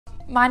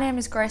My name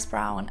is Grace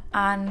Brown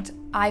and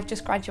I've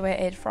just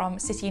graduated from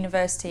City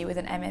University with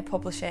an MA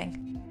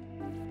Publishing.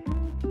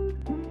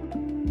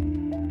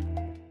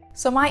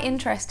 So my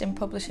interest in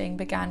publishing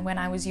began when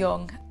I was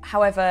young.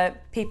 However,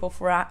 people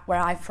from where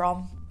I'm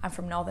from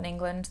Northern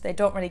England, they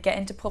don't really get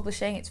into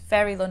publishing. It's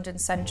very London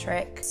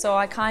centric. So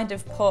I kind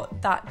of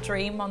put that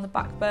dream on the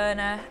back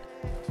burner.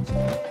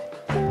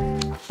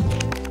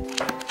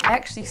 I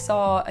actually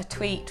saw a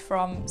tweet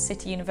from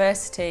City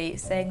University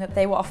saying that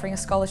they were offering a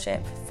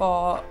scholarship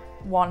for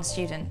one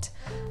student.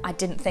 I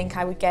didn't think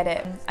I would get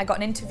it. I got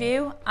an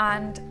interview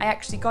and I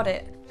actually got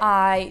it.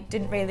 I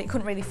couldn't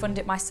really fund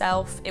it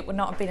myself. It would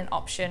not have been an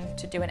option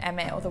to do an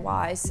MA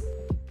otherwise.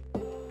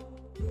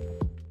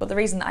 But the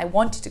reason that I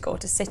wanted to go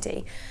to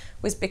City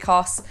was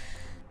because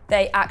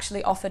they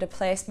actually offered a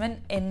placement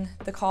in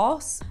the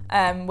course,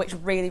 which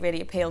really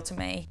appealed to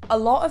me. A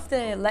lot of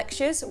the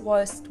lectures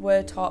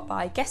were taught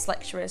by guest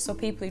lecturers, so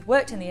people who'd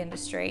worked in the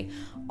industry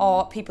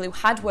or people who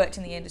had worked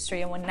in the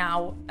industry and were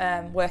now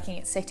working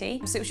at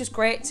City. So it was just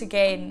great to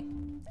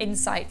gain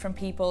insight from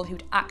people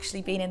who'd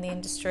actually been in the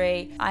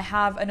industry. I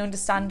have an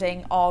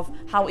understanding of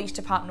how each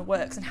department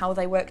works and how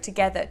they work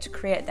together to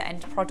create the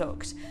end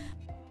product.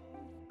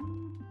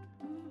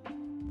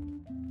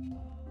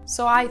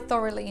 So I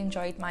thoroughly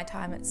enjoyed my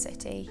time at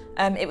City.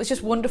 It was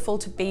just wonderful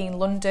to be in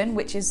London,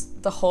 which is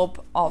the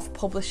hub of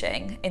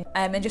publishing,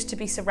 and just to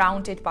be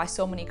surrounded by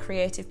so many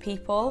creative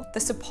people. The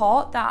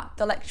support that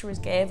the lecturers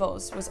gave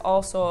us was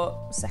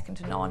also second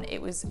to none.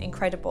 It was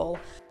incredible.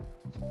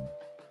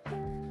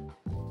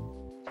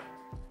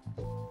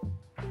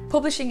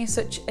 Publishing is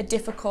such a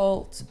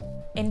difficult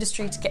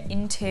industry to get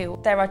into.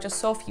 There are just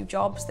so few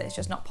jobs that it's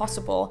just not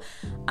possible,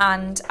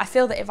 and I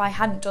feel that if I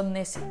hadn't done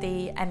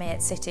the MA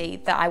at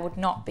City, that I would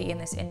not be in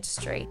this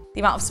industry.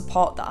 The amount of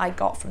support that I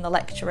got from the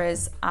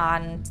lecturers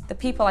and the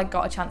people I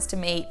got a chance to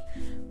meet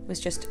was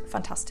just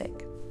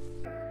fantastic.